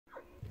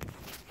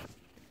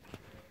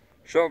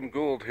Sheldon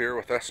Gould here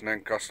with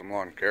S&N Custom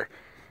Lawn Care.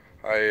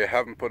 I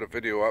haven't put a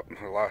video up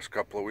in the last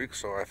couple of weeks,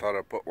 so I thought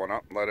I'd put one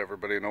up and let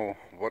everybody know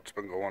what's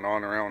been going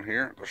on around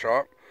here at the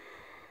shop.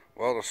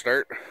 Well, to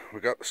start, we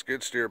got the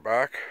skid steer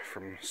back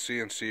from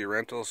C&C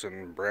Rentals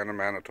in Brandon,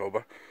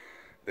 Manitoba.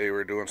 They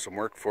were doing some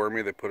work for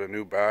me. They put a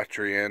new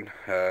battery in,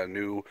 a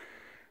new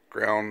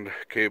ground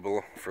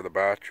cable for the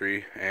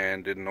battery,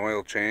 and did an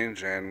oil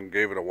change and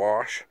gave it a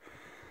wash.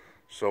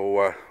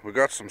 So we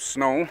got some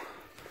snow,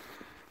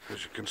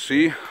 as you can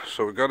see.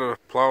 So we got to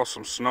plow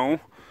some snow,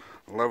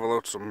 level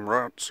out some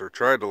ruts, or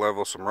try to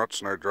level some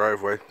ruts in our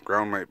driveway.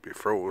 Ground might be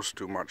froze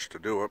too much to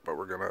do it, but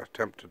we're going to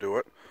attempt to do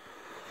it.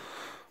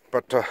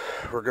 But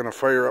we're going to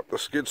fire up the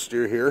skid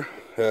steer here.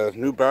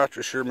 New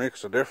battery sure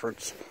makes a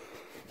difference.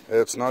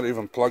 It's not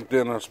even plugged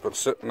in. It's been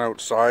sitting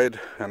outside,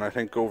 and I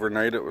think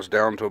overnight it was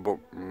down to about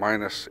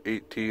minus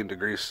 18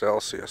 degrees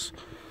Celsius.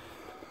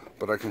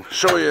 But I can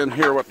show you in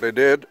here what they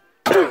did.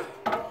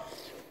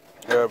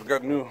 We've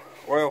got a new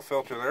oil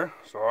filter there,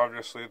 so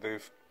obviously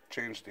they've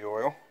changed the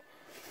oil.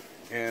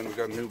 And we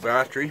got a new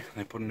battery.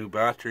 They put a new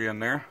battery in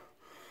there,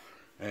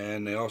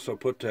 and they also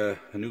put a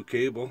new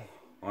cable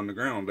on the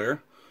ground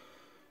there.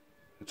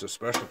 It's a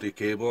specialty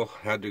cable,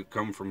 had to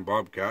come from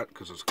Bobcat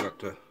because it's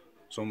got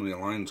so many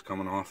lines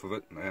coming off of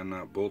it, and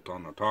that bolt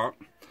on the top.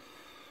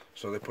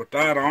 So they put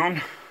that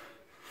on.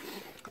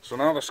 So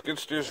now the skid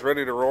steer is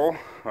ready to roll.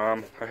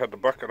 I had the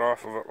bucket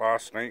off of it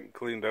last night and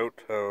cleaned out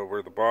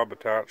where the bob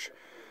attach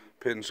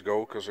pins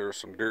go, because there's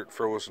some dirt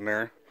frozen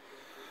there.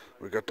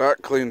 We got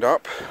that cleaned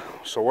up.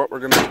 So what we're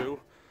going to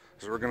do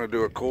is we're going to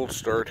do a cold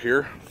start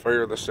here,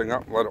 fire this thing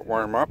up, let it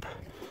warm up.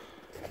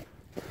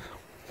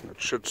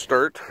 It should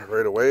start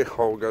right away.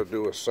 All we got to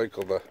do is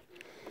cycle the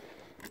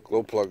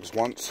glow plugs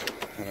once,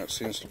 and it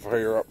seems to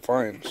fire up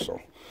fine. So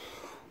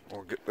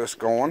we'll get this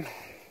going,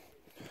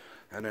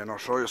 and then I'll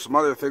show you some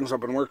other things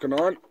I've been working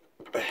on.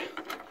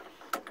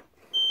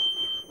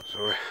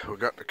 So we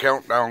got the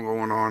countdown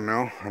going on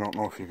now. I don't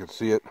know if you can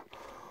see it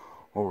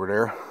over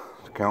there.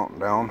 It's counting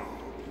down.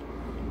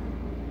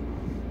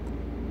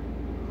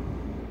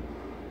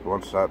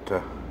 Once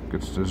that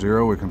gets to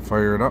 0, we can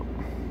fire it up.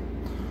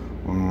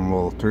 And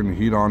we'll turn the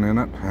heat on in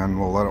it, and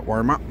we'll let it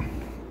warm up.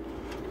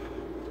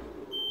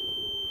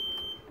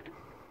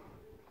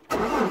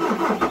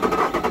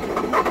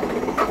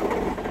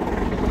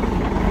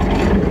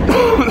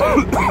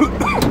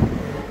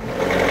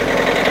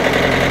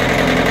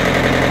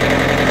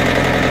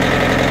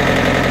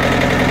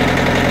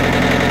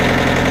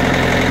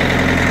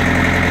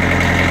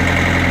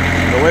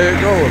 The way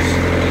it goes.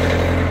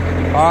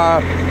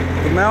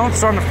 The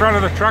mounts on the front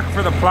of the truck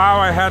for the plow,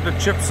 I had to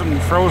chip some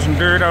frozen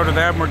dirt out of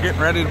them. We're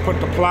getting ready to put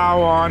the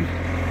plow on.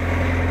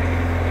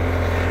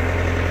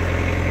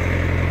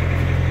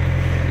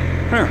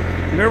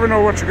 You never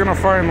know what you're going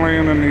to find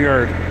laying in the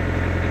yard.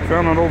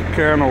 Found an old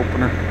can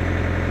opener.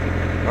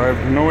 I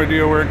have no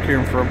idea where it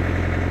came from.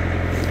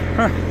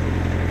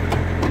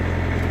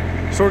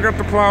 So we got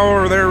the plow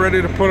over there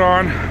ready to put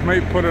on.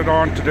 Might put it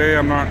on today,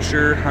 I'm not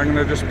sure. I'm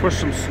going to just push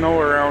some snow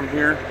around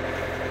here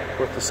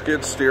with the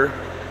skid steer.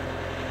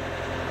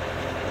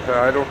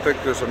 I don't think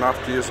there's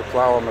enough to use a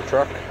plow on the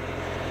truck.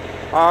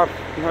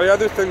 The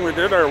other thing we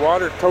did, our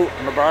water tote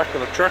in the back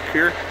of the truck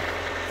here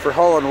for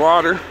hauling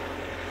water.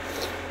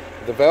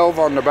 The valve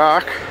on the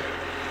back,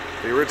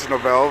 the original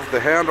valve, the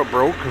handle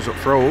broke because it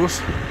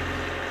froze.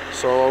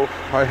 So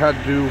I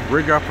had to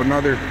rig up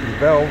another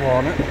valve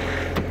on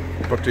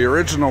it. But the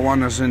original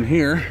one is in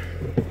here.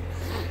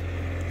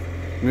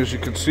 And as you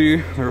can see,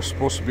 there's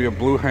supposed to be a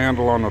blue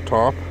handle on the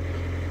top,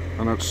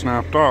 and it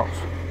snapped off.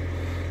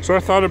 So I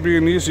thought it'd be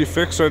an easy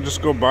fix. I'd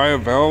just go buy a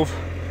valve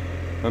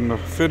and the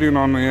fitting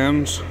on the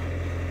ends.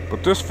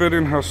 But this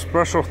fitting has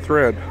special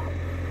thread.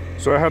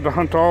 So I had to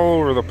hunt all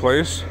over the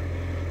place,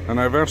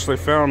 and I eventually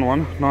found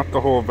one. Not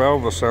the whole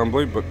valve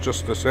assembly, but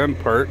just this end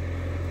part.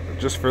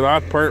 Just for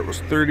that part was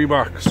 30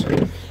 bucks.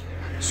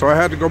 So I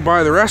had to go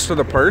buy the rest of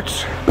the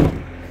parts,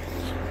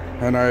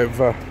 and I've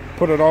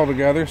put it all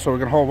together so we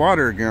can haul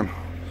water again.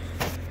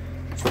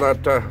 So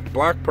that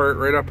black part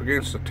right up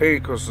against the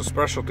tank was the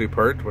specialty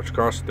part, which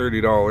cost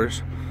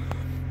 $30.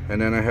 And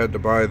then I had to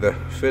buy the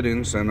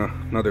fittings and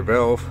another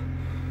valve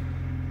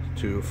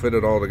to fit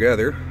it all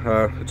together.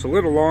 It's a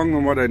little long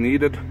than what I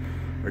needed.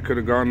 I could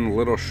have gone a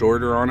little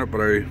shorter on it, but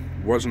I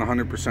wasn't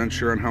 100%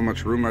 sure on how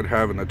much room I'd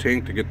have in the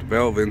tank to get the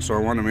valve in, so I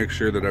want to make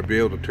sure that I'd be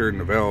able to turn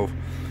the valve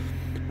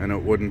and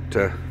it wouldn't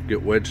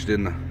get wedged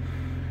in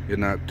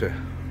that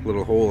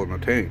little hole in the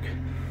tank.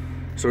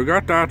 So we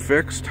got that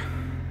fixed.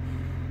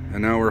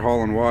 And now we're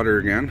hauling water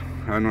again.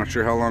 I'm not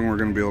sure how long we're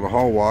going to be able to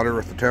haul water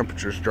with the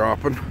temperatures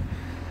dropping.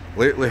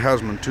 Lately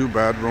hasn't been too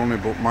bad. We're only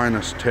about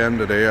minus 10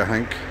 today, I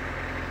think.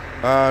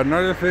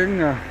 Another thing,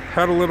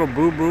 had a little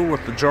boo-boo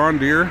with the John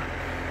Deere.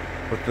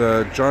 With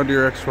the John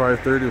Deere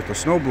X530 with the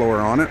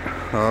snowblower on it.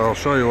 I'll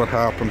show you what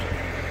happened.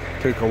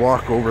 Take a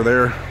walk over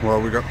there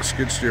while we got the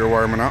skid steer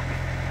warming up.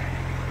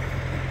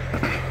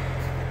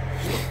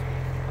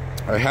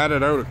 I had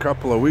it out a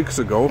couple of weeks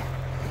ago,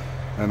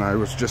 and I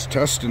was just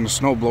testing the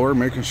snowblower,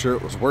 making sure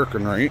it was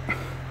working right.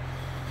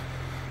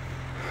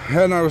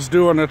 And I was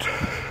doing it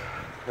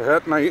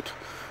at night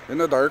in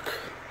the dark,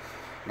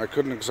 and I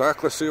couldn't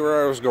exactly see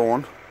where I was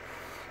going,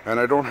 and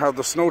I don't have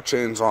the snow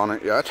chains on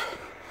it yet,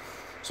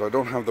 so I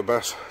don't have the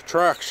best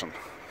traction.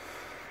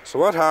 So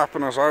what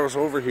happened is I was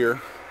over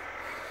here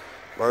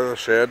by the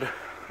shed,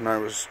 and I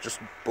was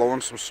just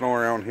blowing some snow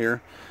around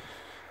here,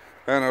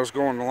 and I was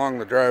going along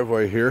the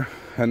driveway here,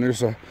 and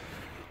there's a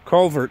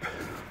culvert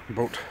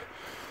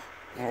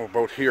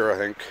about here, I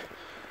think.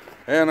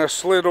 And I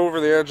slid over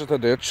the edge of the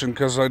ditch, and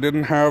because I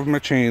didn't have my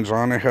chains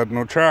on, I had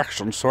no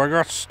traction, so I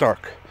got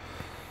stuck.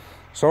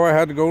 So I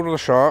had to go to the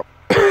shop,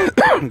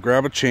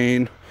 grab a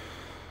chain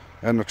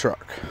and the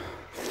truck.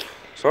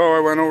 So I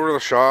went over to the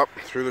shop,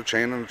 threw the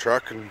chain in the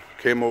truck, and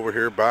came over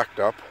here, backed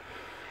up,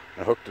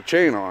 and hooked the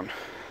chain on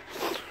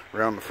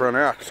around the front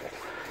axle.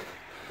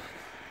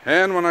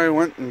 And when I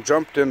went and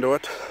jumped into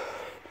it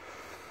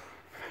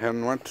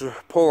and went to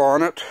pull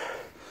on it,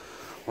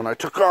 when I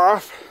took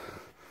off,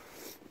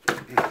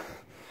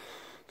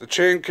 the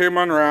chain came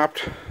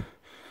unwrapped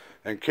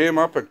and came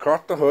up and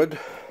caught the hood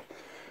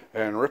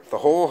and ripped the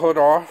whole hood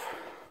off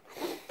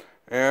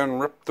and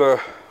ripped the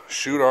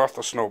chute off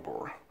the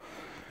snowblower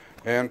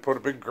and put a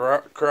big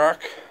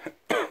crack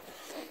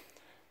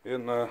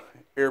in the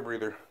air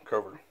breather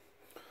cover.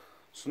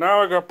 So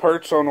now I got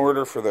parts on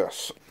order for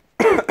this.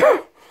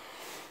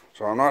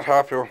 So I'm not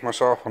happy with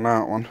myself on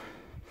that one.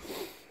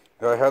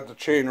 I had the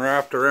chain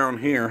wrapped around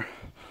here,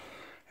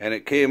 and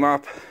it came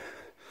up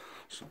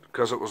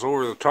because it was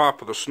over the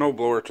top of the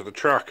snowblower to the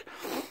truck.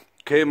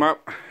 Came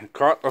up and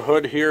caught the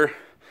hood here,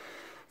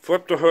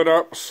 flipped the hood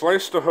up,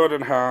 sliced the hood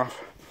in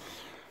half,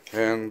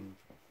 and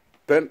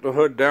bent the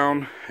hood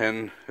down,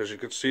 and as you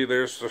can see,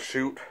 there's the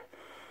chute.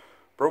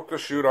 Broke the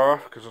chute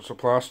off because it's a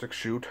plastic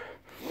chute.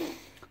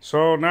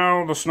 So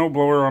now the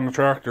snowblower on the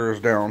tractor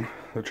is down.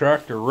 The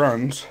tractor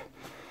runs,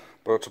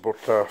 but it's about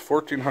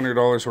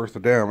 $1,400 worth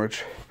of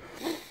damage.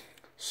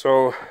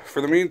 So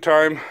for the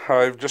meantime,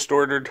 I've just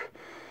ordered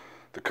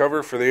the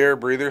cover for the air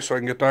breather so I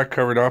can get that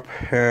covered up,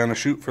 and a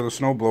chute for the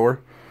snowblower,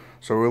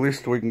 so at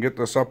least we can get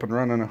this up and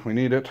running if we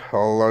need it.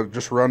 I'll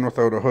just run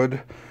without a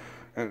hood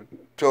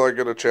until I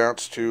get a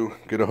chance to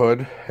get a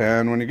hood.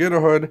 And when you get a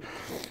hood,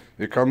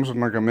 it comes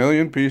in like a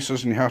million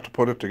pieces and you have to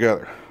put it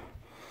together.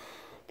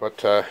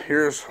 But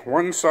here's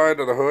one side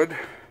of the hood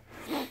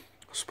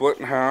split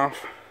in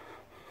half,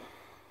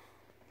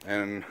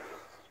 and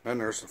then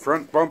there's the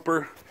front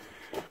bumper,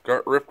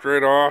 got ripped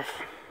right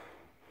off.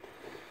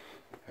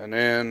 And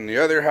then the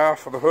other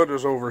half of the hood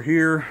is over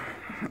here,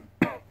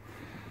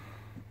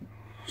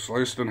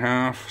 sliced in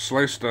half,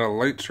 sliced the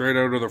lights right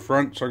out of the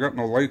front, so I got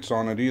no lights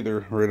on it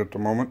either right at the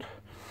moment.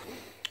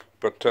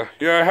 But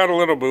yeah, I had a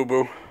little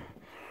boo-boo,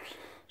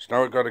 so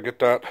now I got to get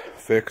that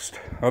fixed.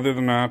 Other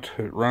than that,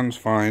 it runs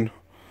fine.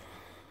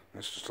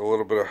 It's just a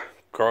little bit of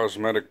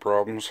cosmetic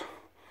problems,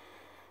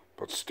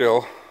 but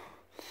still,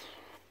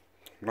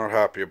 I'm not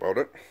happy about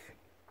it.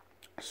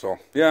 So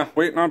yeah,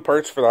 waiting on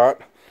parts for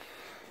that.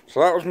 So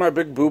that was my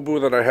big boo-boo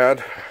that I had.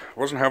 I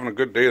wasn't having a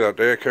good day that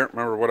day. I can't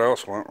remember what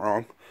else went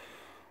wrong,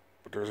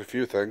 but there's a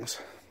few things.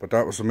 But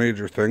that was a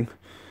major thing.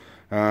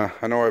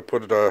 I know I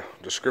put a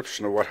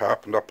description of what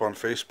happened up on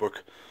Facebook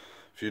a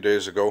few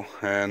days ago,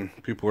 and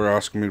people were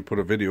asking me to put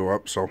a video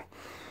up, so I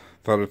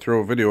thought I'd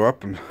throw a video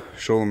up and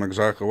show them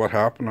exactly what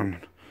happened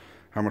and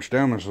how much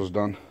damage was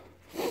done.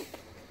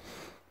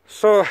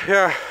 So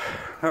yeah,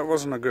 that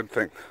wasn't a good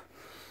thing.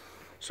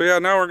 So yeah,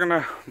 now we're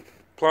gonna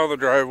plow the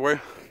driveway.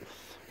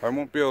 I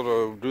won't be able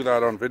to do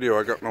that on video.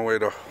 I got no way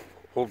to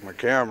hold my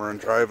camera and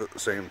drive at the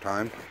same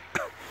time.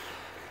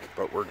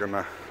 But we're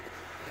gonna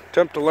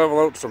attempt to level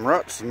out some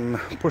ruts and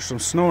push some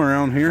snow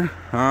around here.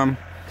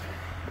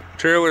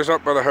 Trailer's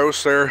up by the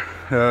house there.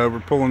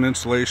 We're pulling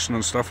insulation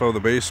and stuff out of the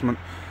basement.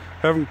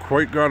 Haven't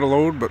quite got a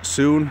load, but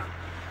soon.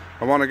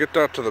 I want to get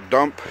that to the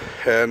dump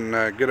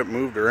and get it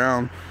moved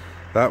around.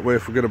 That way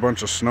if we get a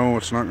bunch of snow,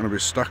 it's not going to be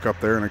stuck up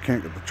there and I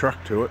can't get the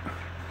truck to it.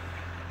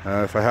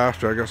 If I have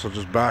to, I guess I'll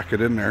just back it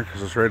in there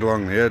because it's right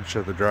along the edge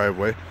of the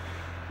driveway.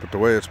 But the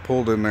way it's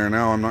pulled in there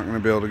now, I'm not going to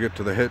be able to get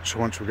to the hitch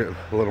once we get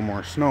a little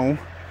more snow.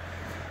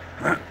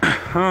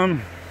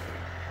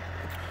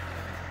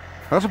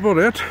 That's about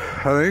it,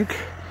 I think.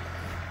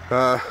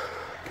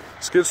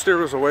 Skid steer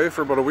was away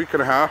for about a week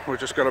and a half. We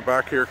just got it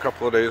back here a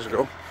couple of days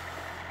ago.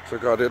 So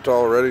got it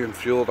all ready and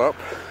fueled up,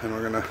 and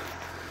we're going to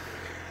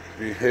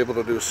be able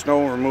to do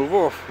snow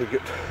removal if we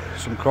get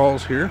some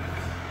calls here.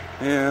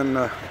 And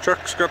the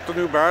truck's got the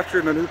new battery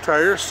and the new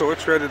tires, so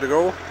it's ready to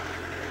go.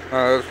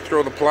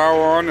 Throw the plow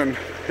on and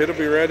it'll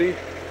be ready.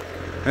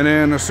 And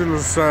then as soon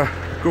as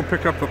go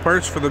pick up the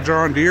parts for the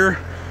John Deere,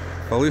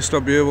 at least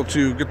I'll be able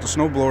to get the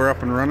snowblower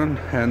up and running.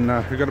 And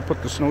we got to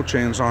put the snow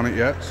chains on it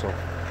yet, so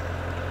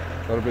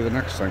that'll be the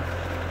next thing.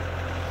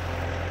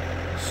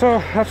 So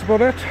that's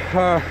about it.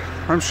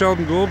 I'm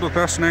Sheldon Gould with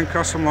S&N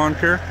Custom Lawn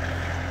Care.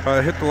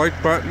 Hit the like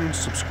button,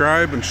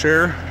 subscribe and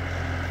share,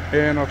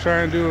 and I'll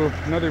try and do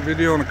another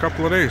video in a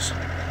couple of days.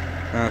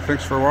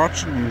 Thanks for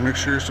watching, and make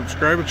sure you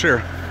subscribe and share.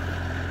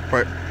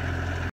 Bye.